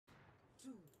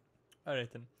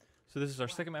Alright then. So this is our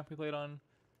second map we played on.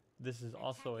 This is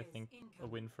also, I think, a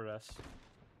win for us.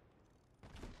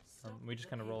 We just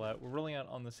kind of roll out. We're rolling out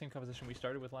on the same composition we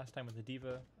started with last time with the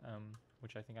D.Va,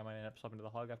 which I think I might end up swapping to the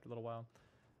Hog after a little while.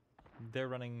 They're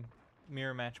running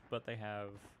mirror match, but they have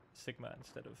Sigma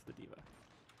instead of the D.Va.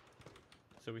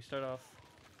 So we start off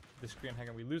this Kree on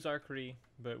Hanger. We lose our Kree,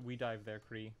 but we dive their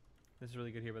Kree. This is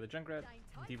really good here by the Junkrat.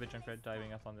 D.Va Junkrat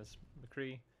diving up on this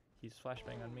McCree. He's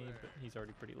flashbang on me, but he's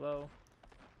already pretty low.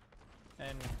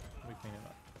 And we clean him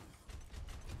up.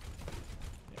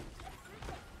 Yeah.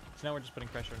 So now we're just putting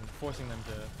pressure and forcing them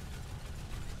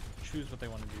to choose what they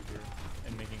want to do here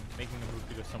and making a move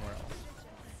to go somewhere else.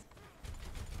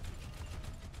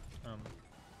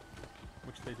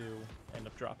 Which they do end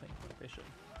up dropping, like they should.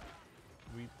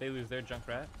 They lose their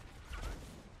Junkrat.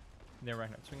 They're right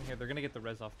now swinging here. They're gonna get the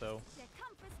res off though.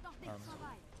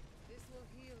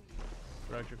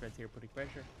 Our Junkrat's here putting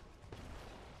pressure.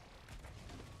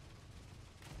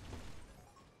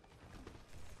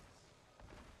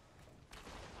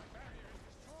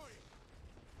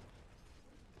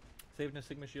 Saving a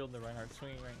Sigma shield. The Reinhardt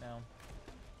swinging right now.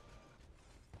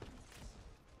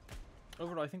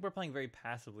 Overall, I think we're playing very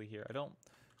passively here. I don't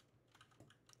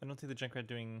see the Junkrat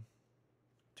doing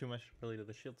too much really to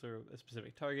the shields or a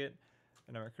specific target,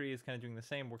 and our McCree is kind of doing the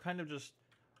same. We're kind of just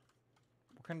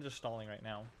stalling right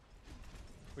now,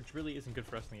 which really isn't good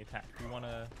for us in the attack. We want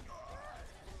to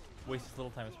waste as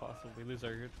little time as possible. We lose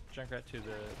our Junkrat to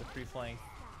the free flank.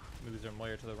 We lose our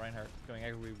Moira to the Reinhardt going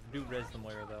aggro. We do res the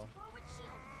Moira though.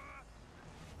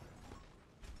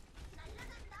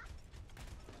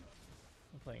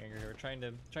 I'm playing aggro here. We're trying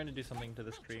to do something to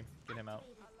this Kree, get him out.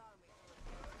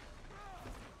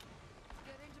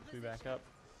 So we back up,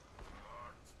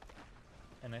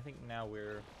 and I think now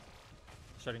we're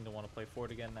starting to want to play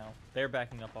forward again. Now they're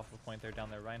backing up off the point. They're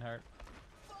down their Reinhardt.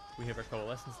 We have our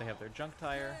Coalescence. They have their Junk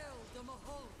Tire.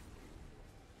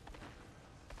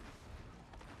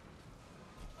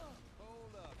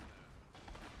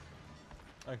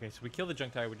 Okay, so we kill the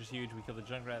Junk Tire, which is huge. We kill the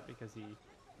Junkrat because he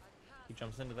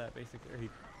jumps into that basically, or he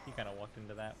kind of walked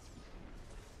into that.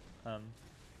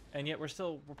 And yet we're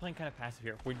playing kind of passive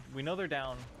here. We know they're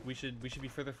down. We should be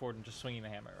further forward and just swinging the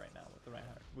hammer right now with the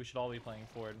Reinhardt. We should all be playing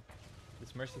forward.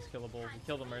 This Mercy's killable. We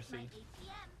kill the Mercy.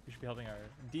 We should be helping our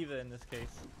D.Va in this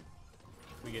case.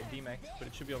 We get D-Mech, but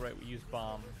it should be alright. We use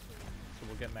Bomb, so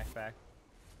we'll get Mech back.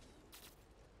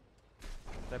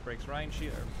 That breaks Ryan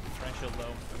shield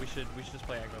low. We should just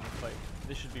play aggro in this fight.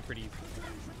 This should be pretty easy.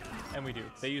 And we do.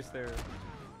 They use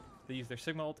their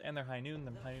Sigma ult and their High Noon.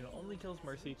 The High Noon only kills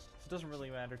Mercy, so it doesn't really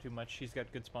matter too much. She's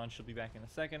got good spawn. She'll be back in a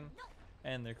second.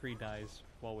 And their Kree dies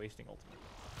while wasting ultimate.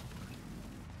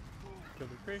 Kill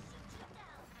the Kree.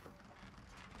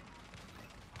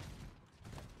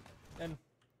 And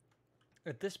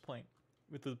at this point,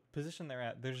 with the position they're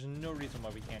at, there's no reason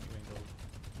why we can't even go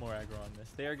more aggro on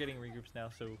this. They are getting regroups now,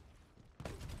 so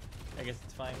I guess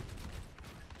it's fine.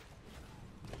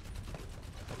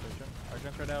 Our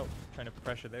Junkrat out, trying to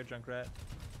pressure their Junkrat.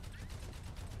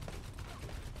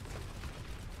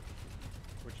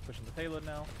 We're just pushing the payload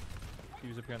now.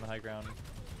 He's up here on the high ground,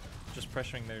 just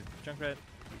pressuring their Junkrat.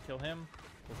 We kill him.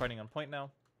 We're fighting on point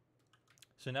now.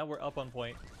 So now we're up on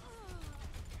point.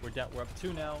 We're up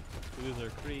 2 now. We lose our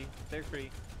Kree, their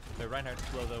Kree. Their Reinhardt's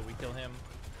slow though. We kill him.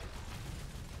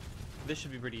 This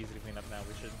should be pretty easy to clean up now.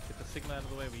 We should get the Sigma out of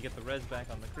the way. We get the res back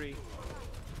on the Kree.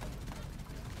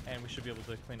 And we should be able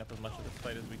to clean up as much of this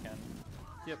fight as we can.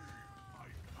 Yep.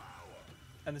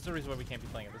 And there's no reason why we can't be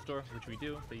playing at this door, which we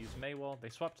do. They use Mei Wall. They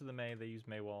swap to the Mei. They use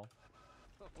Mei Wall.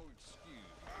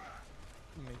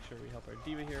 Make sure we help our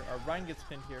D.Va here. Our Ryan gets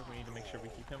pinned here. We need to make sure we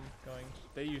keep him going.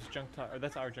 They use Junk Tire. Or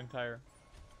that's our Junk Tire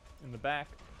in the back.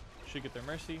 Should get their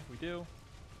Mercy. We do.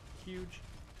 Huge.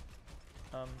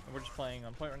 And we're just playing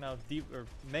on point right now.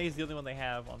 Mei is the only one they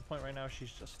have on point right now.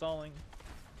 She's just stalling.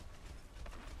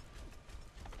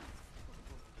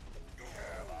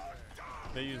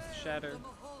 They use Shatter.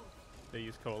 They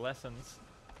use Coalescence.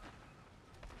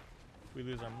 We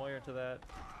lose our Moira to that.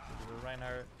 We lose our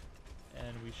Reinhardt.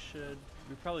 And we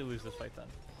probably lose this fight then.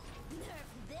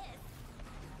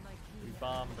 We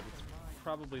bomb, but it's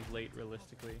probably late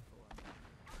realistically.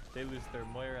 They lose their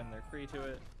Moira and their Kree to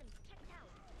it.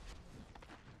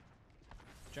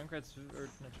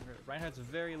 Reinhardt's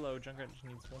very low. Junkrat just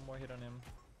needs one more hit on him.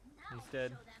 He's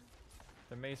dead.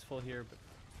 Their Mei's full here, but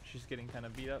she's getting kind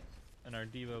of beat up. And our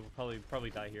D.Va will probably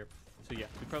die here. So yeah,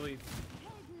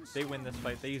 they win this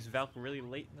fight. They use Valk really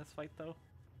late in this fight though.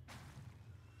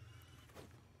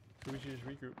 So we should just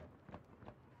regroup.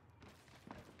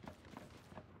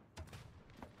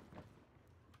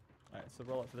 Alright, so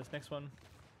roll up for this next one.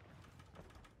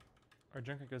 Our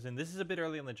Junkrat goes in. This is a bit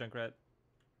early on the Junkrat,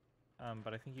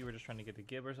 but I think you were just trying to get a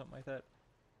Gib or something like that.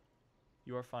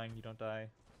 You are fine. You don't die.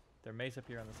 Their Mei's up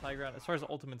here on this high ground. As far as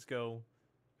ultimates go,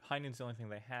 High Noon's the only thing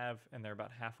they have, and they're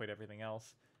about halfway to everything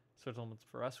else. So as ultimates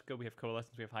for us go, we have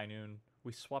Coalescence, we have High Noon.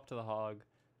 We swap to the Hog.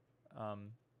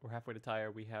 We're halfway to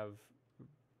Tire. We have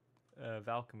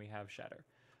Valk, and we have Shatter.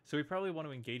 So we probably want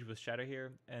to engage with Shatter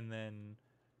here, and then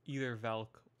either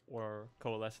Valk or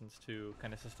Coalescence to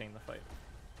kind of sustain the fight.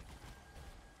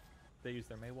 They use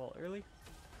their Mei wall early.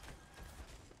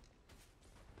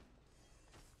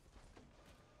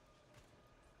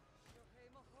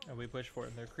 And we push for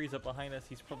it. Their Kree's up behind us.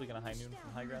 He's probably going to High Noon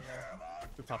from high ground there.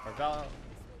 We pop our Valk.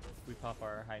 We pop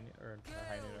our High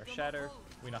Noon, our Shatter.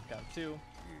 We knock down 2. We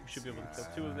should be able to kill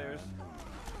 2 of theirs.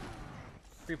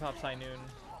 Kree pops High Noon.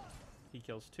 He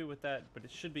kills 2 with that, but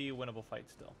it should be a winnable fight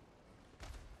still.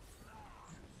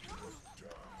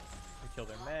 We kill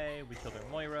their Mei. We kill their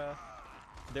Moira.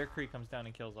 Their Kree comes down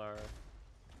and kills our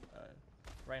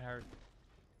Reinhardt.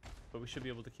 But we should be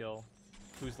able to kill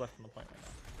who's left on the point right now.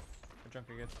 Our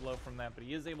Junker gets low from that, but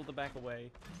he is able to back away.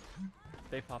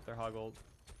 They pop their Hog ult.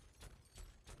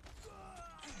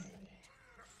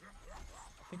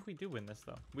 I think we do win this,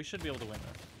 though. We should be able to win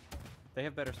this. They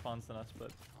have better spawns than us,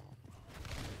 but...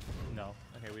 No.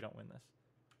 Okay, we don't win this.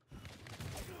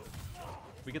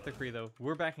 We get the Kree, though.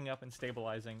 We're backing up and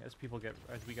stabilizing as we get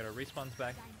our respawns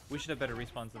back. We should have better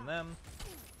respawns than them.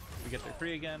 We get their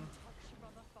Kree again.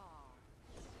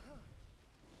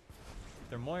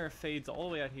 Their Moira fades all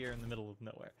the way out here in the middle of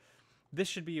nowhere. This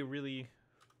should be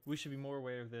we should be more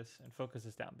aware of this and focus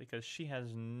this down because she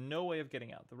has no way of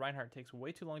getting out. The Reinhardt takes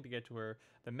way too long to get to her.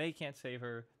 The Mei can't save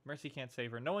her. Mercy can't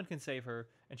save her. No one can save her,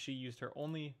 and she used her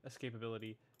only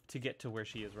escapability to get to where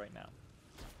she is right now.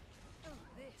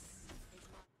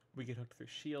 We get hooked through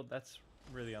shield. That's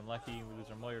really unlucky. We lose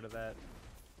our Moira to that.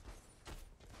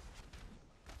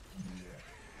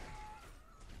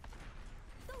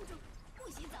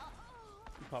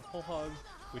 We pop Whole Hog,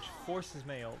 which forces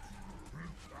Mei ult.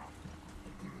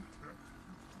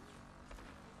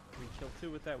 We kill 2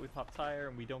 with that. We pop Tire,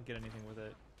 and we don't get anything with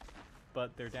it.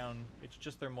 But they're down. It's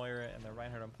just their Moira and their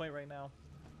Reinhardt on point right now.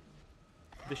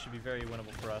 This should be very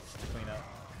winnable for us to clean up.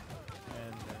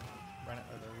 And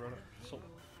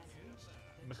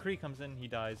McCree comes in, he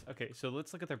dies. Okay, so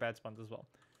let's look at their bad spawns as well.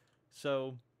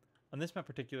 So, on this map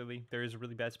particularly, there is a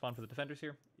really bad spawn for the defenders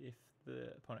here. If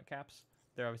the opponent caps,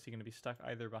 they're obviously going to be stuck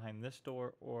either behind this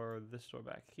door or this door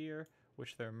back here,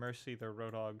 which their Mercy, their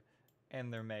Roadhog,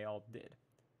 and their Mei all did.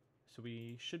 So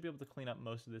we should be able to clean up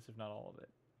most of this, if not all of it,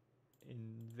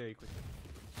 very quickly.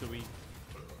 So we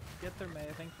get their Mei,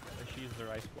 I think. She uses their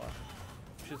Ice Block.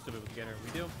 We should still be able to get her.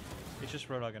 We do. It's just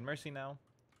Roadhog and Mercy now.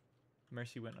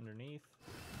 Mercy went underneath.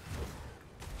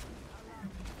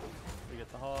 We get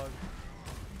the Hog.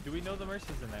 Do we know the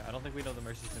Mercy's in there? I don't think we know the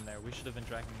Mercy's in there. We should have been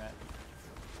tracking that.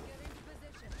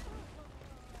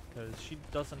 Because she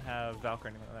doesn't have Valk or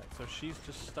anything like that. So she's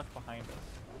just stuck behind us.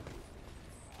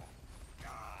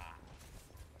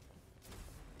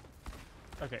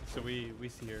 Okay, so we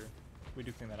see her. We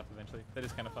do clean that up eventually. That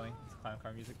is kind of funny. It's clown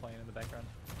car music playing in the background.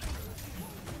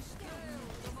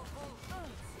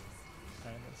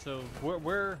 Alright, so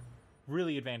we're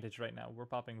really advantaged right now. We're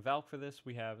popping Valk for this.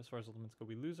 We have, as far as ultimates go,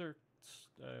 we lose her.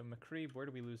 McCree, where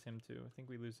do we lose him to? I think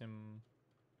we lose him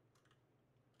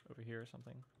over here or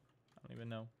something. I don't even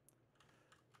know.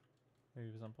 Maybe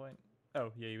he was on point.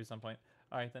 Oh, yeah, he was on point.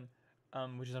 Alright then.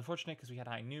 Which is unfortunate because we had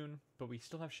High Noon, but we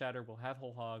still have Shatter, we'll have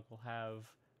Whole Hog, we'll have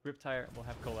Riptire, we'll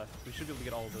have Coalesce. We should be able to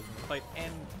get all of those in the fight,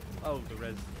 and, oh, the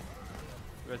res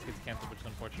gets cancelled, which is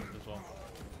unfortunate as well.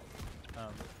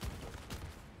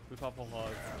 We pop Whole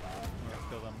Hog, let's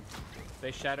kill them.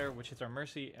 They Shatter, which hits our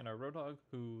Mercy and our Roadhog,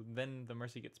 who then the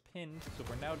Mercy gets pinned, so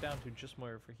we're now down to just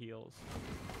Moira for heals.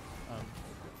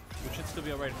 We should still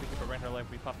be alright if we keep our Reinhardt alive.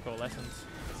 We pop Coalescence.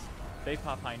 They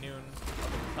pop High Noon up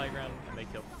in the high ground, and they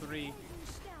kill 3,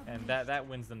 and that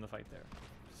wins them the fight there.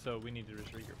 So we need to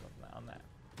just regroup on that.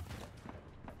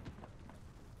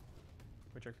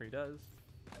 Which our Kree does.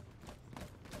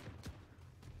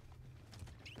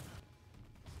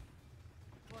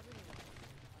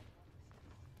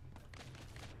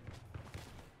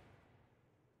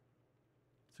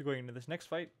 So going into this next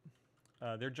fight,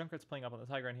 their Junkrat's playing up on the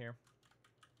high ground here,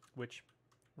 which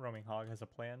Roaming Hog has a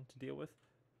plan to deal with.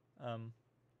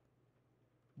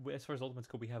 As far as ultimates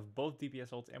go, we have both DPS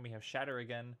ults and we have Shatter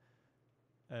again.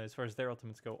 As far as their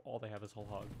ultimates go, all they have is Whole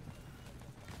Hog.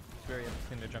 It's very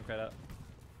interesting their Junkrat up.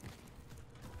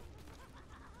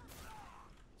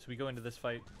 So we go into this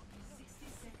fight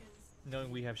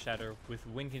knowing we have Shatter, with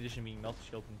win condition being Melt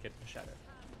Shield and getting the Shatter.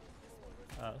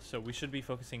 So we should be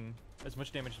focusing as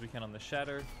much damage as we can on the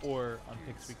Shatter or on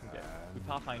picks we can get. We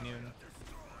pop High Noon,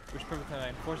 which perfectly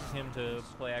fine, forces him to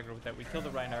play aggro with that. We kill the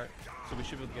Reinhardt, so we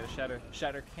should be able to get a Shatter.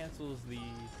 Shatter cancels the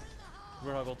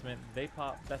Roadhog ultimate. They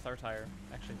pop. That's our tire.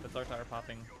 Actually, that's our tire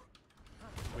popping,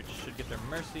 which should get their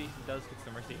Mercy. It does get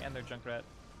their Mercy and their Junkrat,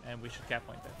 and we should cap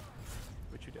point there,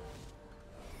 which we do.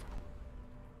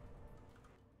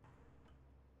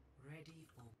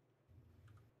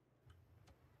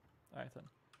 Alright then.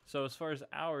 So as far as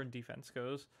our defense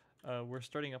goes, we're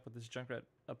starting up with this Junkrat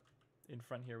up in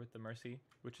front here with the Mercy,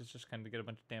 which is just kind of to get a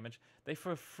bunch of damage. They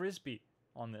throw a Frisbee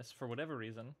on this for whatever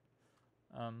reason.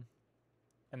 And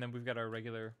then we've got our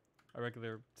regular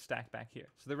stack back here.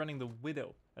 So they're running the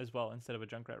Widow as well instead of a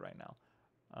Junkrat right now.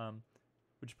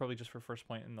 Which is probably just for first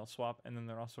point, and they'll swap. And then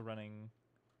they're also running...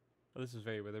 Oh, this is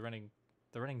very weird. They're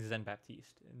running Zen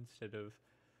Baptiste instead of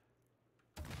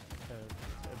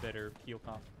a better heal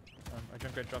comp. Our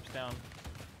Junkrat drops down.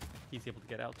 He's able to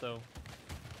get out though.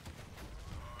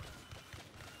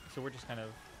 So we're just kind of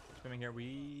swimming here.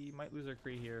 We might lose our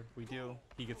Kree here. We do.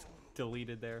 He gets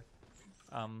deleted there.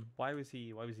 Why was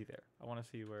he there? I want to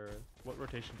see what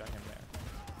rotation got him there.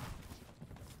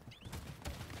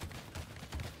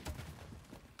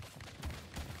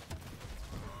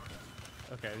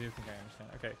 Okay, I do think I understand.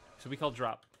 Okay, so we call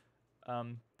drop.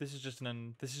 This is just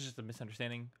a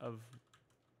misunderstanding of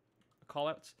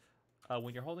callouts.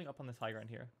 When you're holding up on this high ground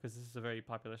here, because this is a very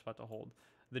popular spot to hold,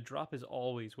 the drop is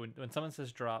always, when someone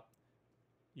says drop,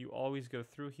 you always go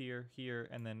through here,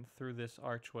 and then through this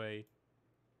archway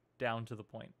down to the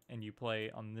point, and you play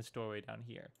on this doorway down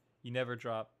here. You never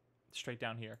drop straight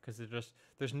down here, because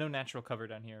there's no natural cover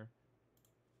down here.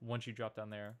 Once you drop down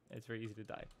there, it's very easy to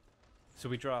die. So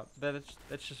we drop, that's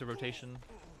just a rotation.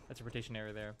 That's a rotation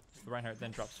error there. So the Reinhardt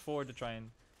then drops forward to try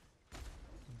and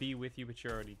be with you, but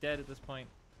you're already dead at this point.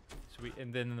 So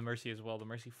and then the Mercy as well. The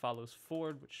Mercy follows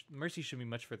forward, which Mercy should be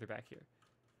much further back here.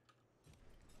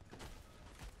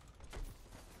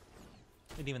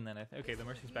 And even then, okay, the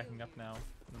Mercy's backing up now.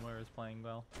 The Moira is playing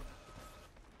well.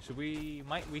 So we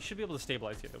should be able to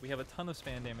stabilize here, though. We have a ton of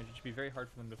span damage. It should be very hard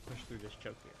for them to push through this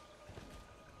choke here.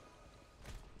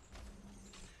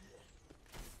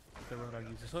 The Roadhog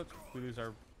uses hook. We lose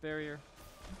our barrier.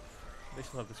 They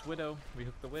still have this Widow. We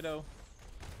hook the Widow.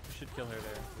 We should kill her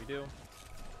there. We do.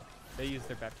 They use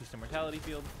their Baptiste Immortality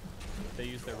field. They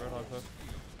use their Roadhog hook.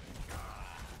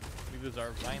 We lose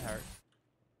our Reinhardt.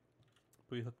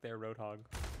 We hook their Roadhog.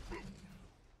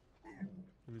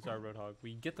 We lose our Roadhog.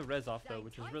 We get the res off though,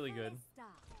 which is really good.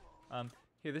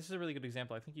 Here, this is a really good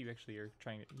example. I think you actually are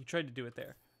you tried to do it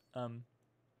there.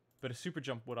 But a super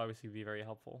jump would obviously be very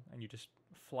helpful, and you just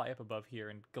fly up above here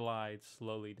and glide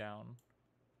slowly down.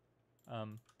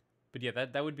 But yeah,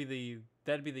 that'd be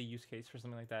the use case for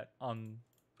something like that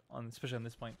especially on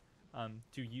this point,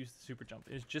 to use the super jump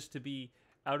is just to be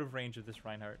out of range of this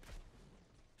Reinhardt,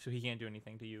 so he can't do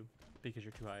anything to you because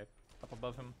you're too high up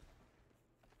above him.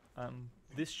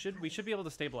 We should be able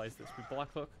to stabilize this. We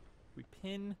block hook, we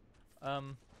pin.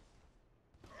 I'm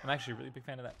actually a really big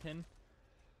fan of that pin.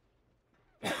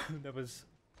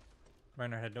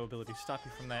 Reinhardt had no ability to stop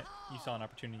you from that. You saw an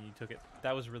opportunity, you took it.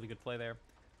 That was a really good play there.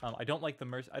 I don't like the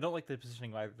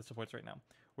positioning of either of the supports right now.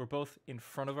 We're both in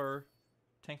front of our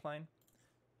tank line,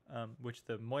 which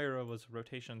the Moira was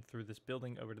rotation through this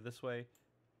building over to this way,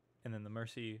 and then the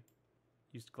Mercy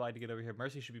used glide to get over here.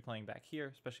 Mercy should be playing back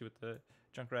here, especially with the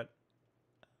Junkrat,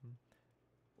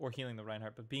 or healing the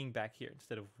Reinhardt, but being back here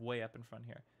instead of way up in front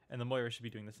here. And the Moira should be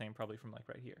doing the same, probably from like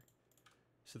right here.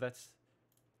 So that's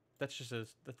the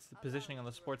positioning on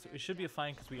the supports. It should be a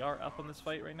fine because we are up on this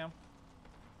fight right now,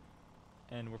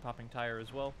 and we're popping Tire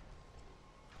as well.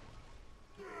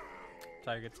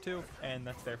 Tire gets 2, and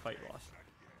that's their fight lost.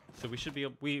 So we should be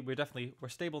we're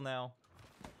stable now,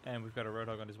 and we've got a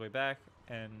Roadhog on his way back,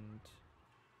 and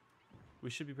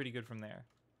we should be pretty good from there.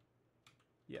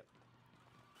 Yep.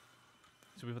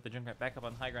 So we put the Junkrat back up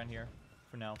on high ground here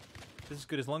for now. This is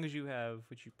good as long as you have,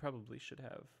 which you probably should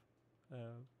have,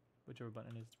 whichever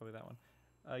button it is, it's probably that one.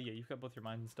 Yeah, you've got both your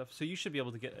mines and stuff, so you should be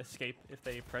able to get escape if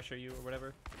they pressure you or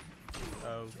whatever.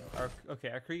 Our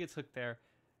Kree gets hooked there.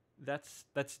 That's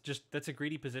a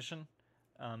greedy position.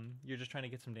 You're just trying to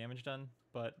get some damage done,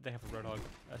 but they have a Roadhog.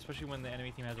 Especially when the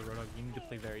enemy team has a Roadhog, you need to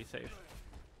play very safe.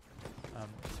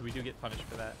 So we do get punished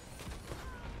for that.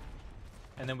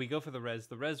 And then we go for the res.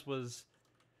 The res was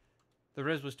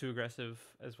too aggressive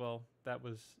as well. That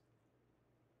was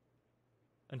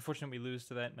unfortunate. We lose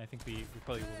to that, and I think we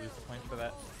probably will lose the point for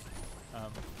that.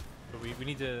 But we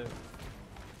need to.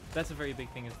 That's a very big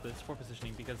thing, is the support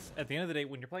positioning, because at the end of the day,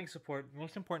 when you're playing support, the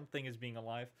most important thing is being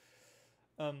alive.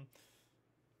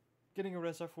 Getting a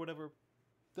res off, whatever,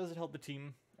 doesn't help the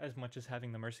team as much as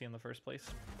having the Mercy in the first place.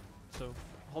 So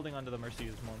holding on to the Mercy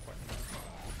is more important now.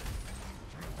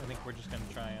 I think we're just going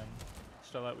to try and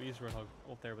stall out. We used Roadhog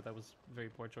ult there, but that was a very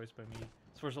poor choice by me.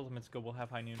 As far as ultimates go, we'll have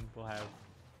High Noon, we'll have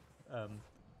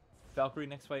Valkyrie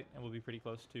next fight, and we'll be pretty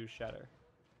close to Shatter.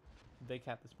 They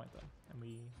cap this point though, and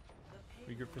we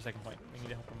regroup for second point. We need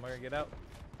to help them Moira get out.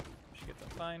 She gets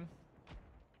up fine.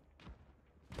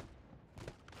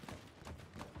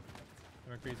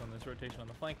 The McCree's on this rotation on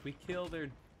the flank. We kill their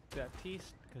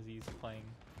Baptiste because he's playing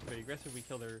very aggressive. We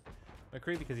kill their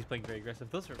McCree because he's playing very aggressive.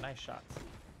 Those are nice shots.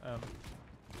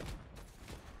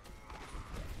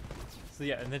 So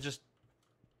yeah, and then just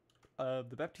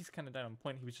the Baptiste kind of died on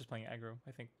point. He was just playing aggro,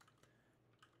 I think.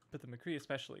 But the McCree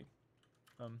especially,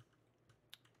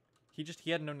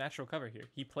 he had no natural cover here.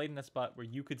 He played in a spot where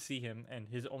you could see him, and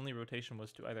his only rotation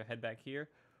was to either head back here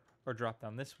or drop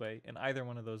down this way. And either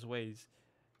one of those ways,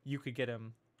 you could get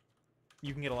him.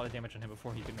 You can get a lot of damage on him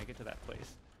before he can make it to that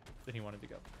place that he wanted to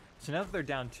go. So now that they're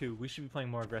down 2, we should be playing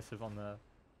more aggressive on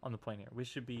the plane here. We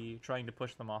should be trying to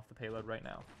push them off the payload right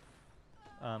now.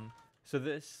 So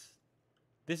this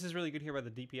is really good here by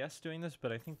the DPS doing this,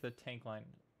 but I think the tank line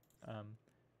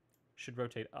should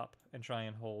rotate up and try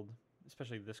and hold,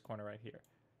 especially this corner right here.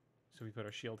 So we put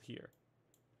our shield here.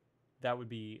 That would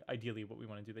be ideally what we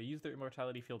want to do. They use their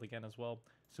immortality field again as well,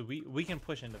 so we can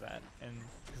push into that, and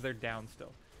because they're down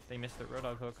still. They missed their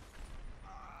Roadhog hook.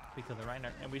 We kill the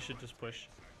Reinhardt, and we should just push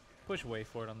way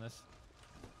forward on this.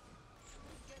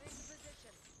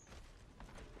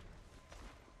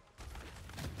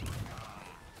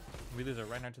 We lose our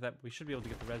Reinhardt to that, but we should be able to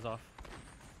get the res off.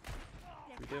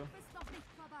 We do.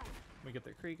 We get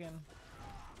their Krieg in.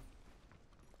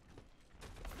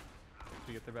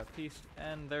 We get their Baptiste,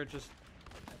 and they're just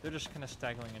kind of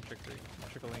staggering and trickling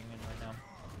in right now.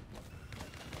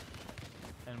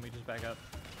 And we just back up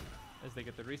as they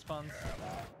get the respawns.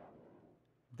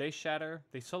 They shatter.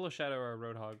 They solo shatter our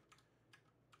Roadhog.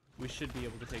 We should be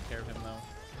able to take care of him though.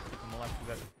 Keep him alive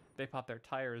through that. They pop their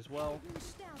tire as well,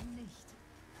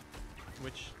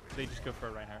 which they just go for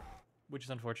a Reinhardt, which is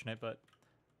unfortunate, but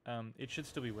it should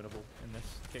still be winnable in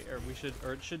this case. We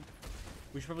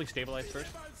should probably stabilize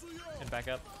first and back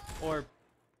up, or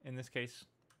in this case,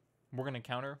 we're gonna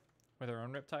counter with our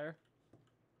own Rip Tire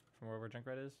from wherever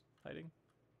Junkrat is hiding.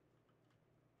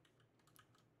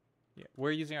 Yeah,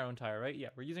 we're using our own tire, right? Yeah,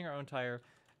 we're using our own tire,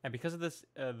 and because of this,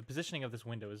 the positioning of this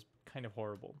window is kind of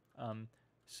horrible.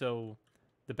 So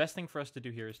the best thing for us to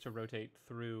do here is to rotate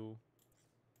through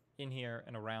in here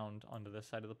and around onto this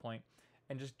side of the point,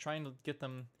 and just trying to get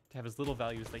them to have as little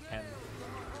value as they can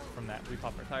from that. We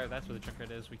pop our tire, that's where the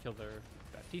Junkrat is. We kill their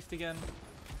Baptiste again.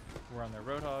 We're on their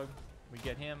Roadhog. We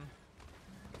get him.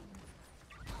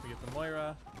 We get the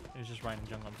Moira. And it's just Ryan and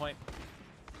Jung on point.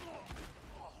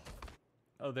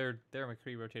 Oh, their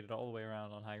McCree rotated all the way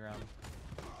around on high ground.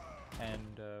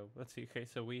 And let's see. Okay,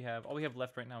 so all we have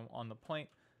left right now on the point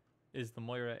is the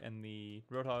Moira and the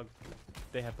Roadhog.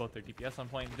 They have both their DPS on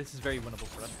point. This is very winnable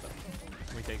for us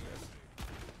though. We take this.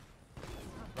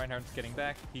 Reinhardt's getting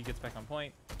back. He gets back on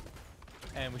point.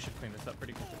 And we should clean this up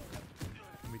pretty quickly.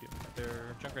 We do.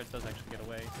 Their Junkrat does actually get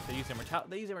away. They use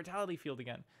immortality field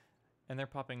again. And they're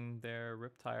popping their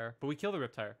Rip Tire. But we kill the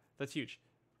Rip Tire. That's huge.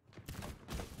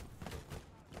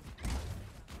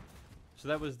 So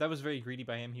that was very greedy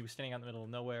by him. He was standing out in the middle of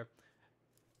nowhere.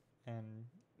 And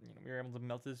we were able to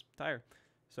melt his tire.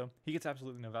 So he gets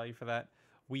absolutely no value for that.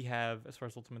 We have, as far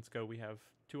as ultimates go, we have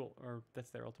that's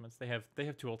their ultimates. They have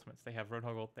 2 ultimates. They have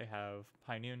Roadhog ult, they have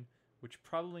High Noon, which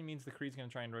probably means the Creed's going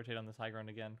to try and rotate on this high ground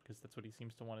again, because that's what he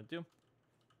seems to want to do.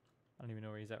 I don't even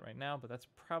know where he's at right now, but that's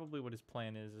probably what his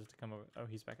plan is to come over. Oh,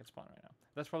 he's back at spawn right now.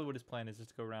 That's probably what his plan is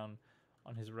to go around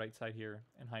on his right side here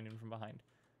and High Noon from behind.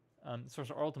 As far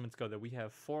as our ultimates go, though, we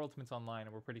have 4 ultimates online,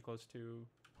 and we're pretty close to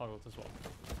Hog ult as well.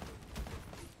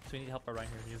 So we need help our right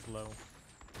here. He is low.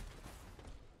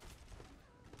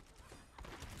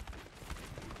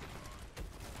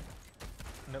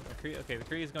 Nope, okay, the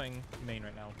Kree is going main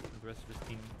right now with the rest of his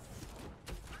team.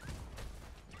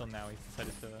 Until now, he's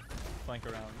decided to flank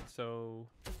around, so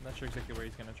I'm not sure exactly where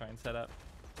he's going to try and set up.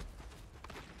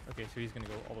 Okay, so he's going to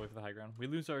go all the way to the high ground. We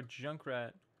lose our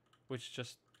Junkrat, which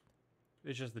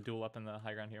it's just the duel up in the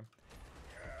high ground here.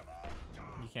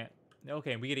 You can't...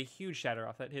 Okay, we get a huge shatter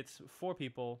off. That hits 3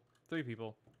 people.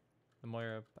 The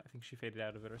Moira, I think she faded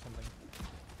out of it or something.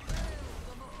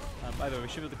 By the way, we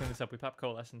should be able to clean this up. We pop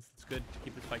Coalescence. That's good to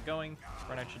keep this fight going.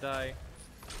 Reinhardt should die.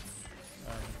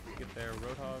 Get their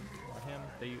Roadhog or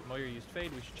him. Moira used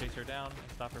Fade. We should chase her down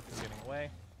and stop her from getting away.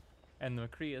 And the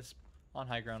McCree is on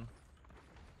high ground,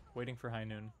 waiting for High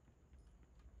Noon.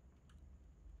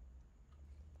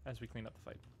 as we clean up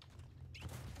the fight.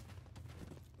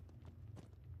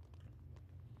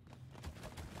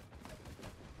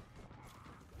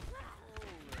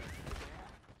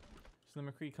 So the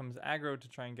McCree comes aggro to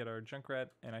try and get our Junkrat,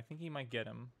 and I think he might get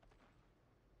him.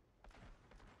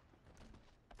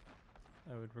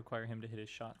 That would require him to hit his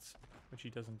shots, which he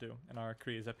doesn't do. And our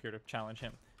Kree is up here to challenge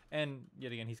him. And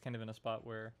yet again, he's kind of in a spot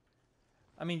where,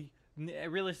 I mean,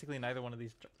 realistically, neither one of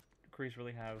these Krees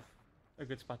really have a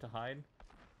good spot to hide,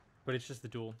 but it's just the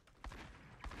duel.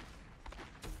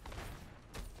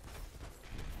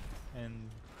 And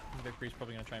their Kree's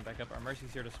probably going to try and back up. Our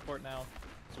Mercy's here to support now,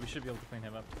 so we should be able to clean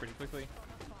him up pretty quickly.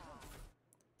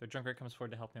 Their Junkrat comes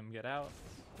forward to help him get out.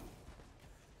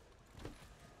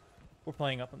 We're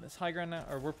playing up on this high ground now,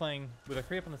 or we're playing with a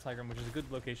Kree up on this high ground, which is a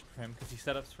good location for him because he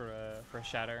set ups for a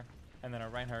Shatter, and then our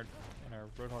Reinhardt and our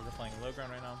Roadhog are playing low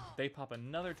ground right now. They pop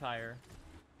another tire,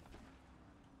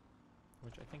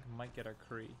 which I think might get our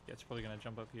Kree. Yeah, it's probably gonna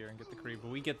jump up here and get the Kree, but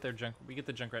we get the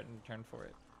Junkrat in return for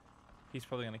it. He's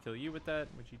probably gonna kill you with that,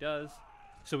 which he does.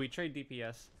 So we trade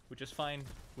DPS, which is fine.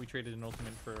 We traded an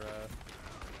ultimate for.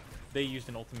 They used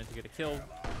an ultimate to get a kill,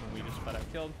 and we just flat out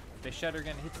killed. They shatter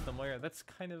again, hits the Moira. That's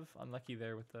kind of unlucky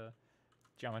there with the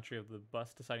geometry of the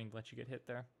bus deciding to let you get hit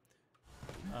there.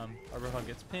 Our Roadhog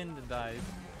gets pinned and dies.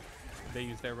 They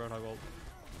use their Roadhog ult.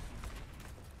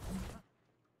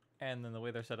 And then the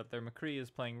way they're set up, their McCree is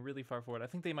playing really far forward. I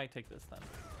think they might take this then.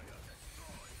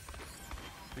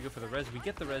 We go for the res. We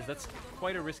get the res. That's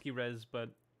quite a risky res, but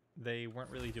they weren't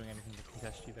really doing anything to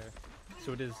contest you there.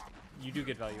 So it is, you do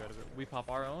get value out of it. We pop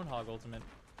our own Hog ultimate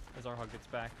as our Hog gets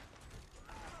back.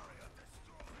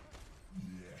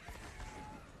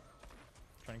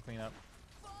 Trying to clean up.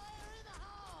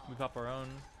 We pop our own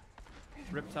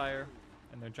Riptire,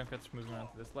 and their Junkrat's moving around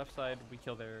to this left side. We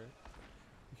kill their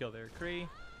Kree,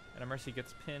 and our Mercy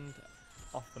gets pinned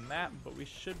off the map, but we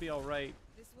should be all right.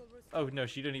 Oh no,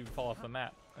 she didn't even fall off the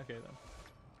map. Okay then.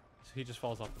 So he just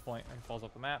falls off the point and falls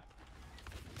off the map.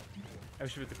 I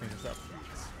should be able to clean this up.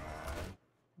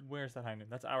 Where's that high noon?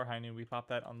 That's our high noon. We pop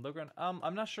that on low ground.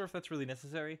 I'm not sure if that's really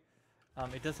necessary.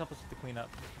 It does help us with the cleanup,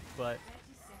 but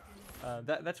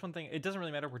that's one thing. It doesn't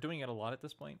really matter. We're doing it a lot at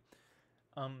this point.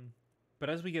 But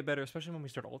as we get better, especially when we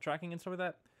start ult tracking and stuff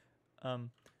like that,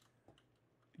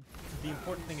 the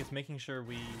important thing is making sure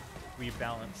we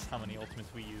balance how many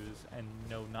ultimates we use and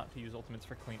know not to use ultimates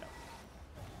for cleanup.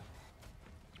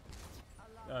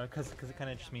 Because it kind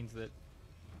of just means that,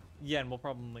 yeah, and we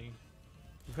probably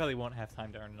won't have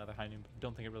time to earn another high noon, but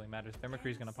don't think it really matters. Their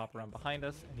McCree's going to pop around behind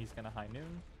us, and he's going to high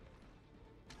noon.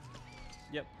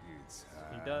 Yep,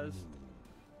 he does.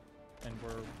 And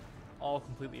we're all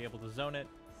completely able to zone it.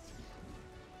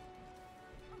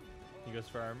 He goes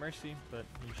for our Mercy, but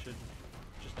he should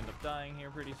just end up dying here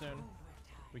pretty soon.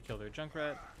 We kill their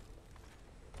Junkrat.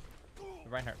 The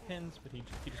Reinhardt pins, but he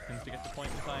just pins to get the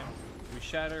point in time. We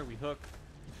shatter, we hook.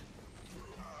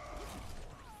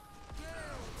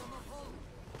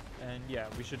 And yeah,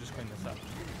 we should just clean this up.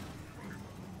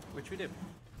 Which we did.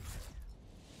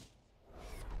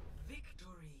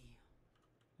 Victory!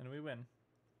 And we win.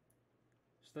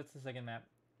 So that's the second map.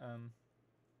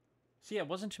 So yeah, it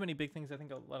wasn't too many big things. I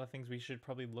think a lot of things we should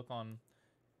probably look on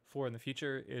for in the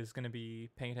future is going to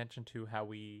be paying attention to how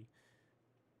we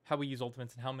use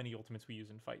ultimates and how many ultimates we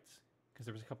use in fights. Because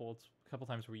there was a couple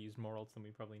times where we used more ults than we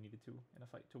probably needed to in a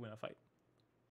fight to win a fight.